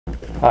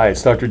Hi,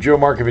 it's Dr. Joe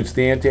Markovich,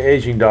 the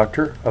anti-aging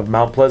doctor of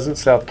Mount Pleasant,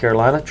 South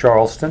Carolina,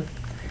 Charleston.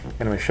 And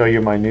I'm going to show you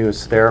my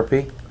newest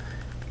therapy.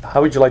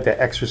 How would you like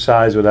to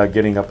exercise without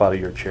getting up out of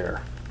your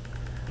chair?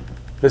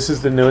 This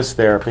is the newest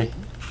therapy.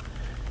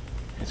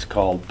 It's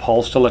called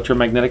pulsed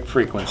electromagnetic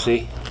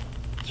frequency.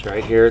 It's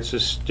right here. It's a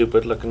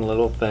stupid looking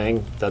little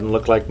thing. Doesn't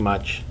look like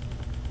much.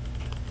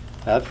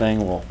 That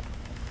thing will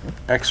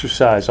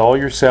exercise all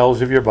your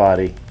cells of your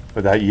body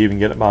without you even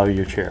getting out of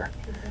your chair.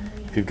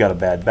 If you've got a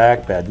bad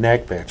back, bad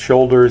neck, bad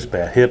shoulders,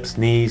 bad hips,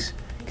 knees,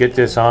 get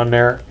this on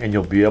there and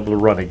you'll be able to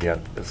run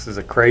again. This is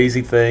a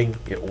crazy thing.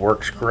 It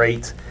works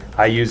great.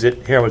 I use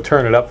it. Here, I'm going to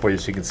turn it up for you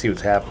so you can see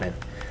what's happening.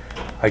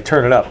 I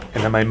turn it up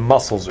and then my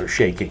muscles are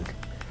shaking.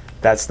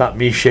 That's not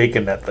me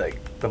shaking that thing.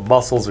 The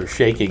muscles are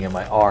shaking in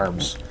my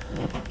arms.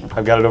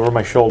 I've got it over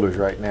my shoulders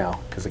right now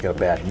because I got a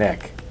bad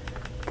neck.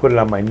 Put it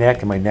on my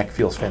neck and my neck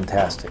feels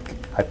fantastic.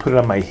 I put it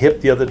on my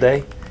hip the other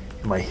day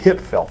and my hip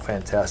felt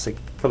fantastic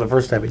for the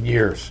first time in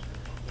years.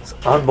 It's an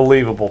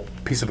unbelievable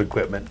piece of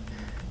equipment.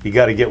 You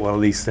got to get one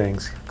of these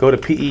things. Go to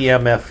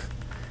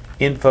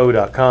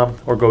pemfinfo.com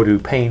or go to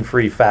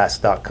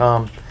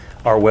painfreefast.com,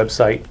 our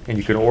website, and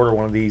you can order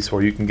one of these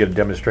or you can get a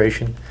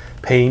demonstration.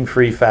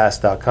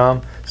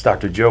 Painfreefast.com. It's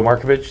Dr. Joe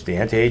Markovich, the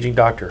anti-aging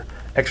doctor.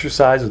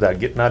 Exercise without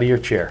getting out of your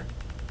chair.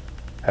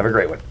 Have a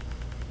great one.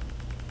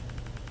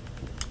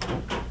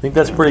 Think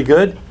that's pretty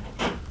good?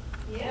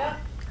 Yeah.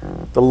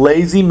 The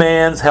lazy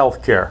man's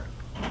healthcare.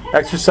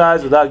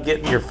 Exercise without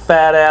getting your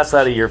fat ass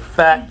out of your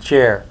fat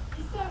chair.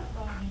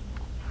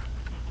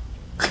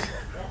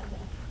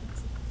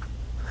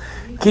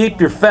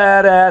 Keep your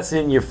fat ass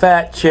in your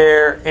fat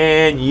chair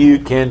and you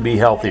can be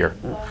healthier.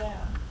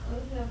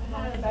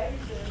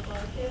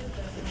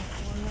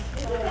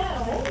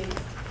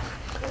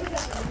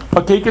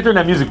 Okay, you can turn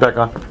that music back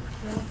on.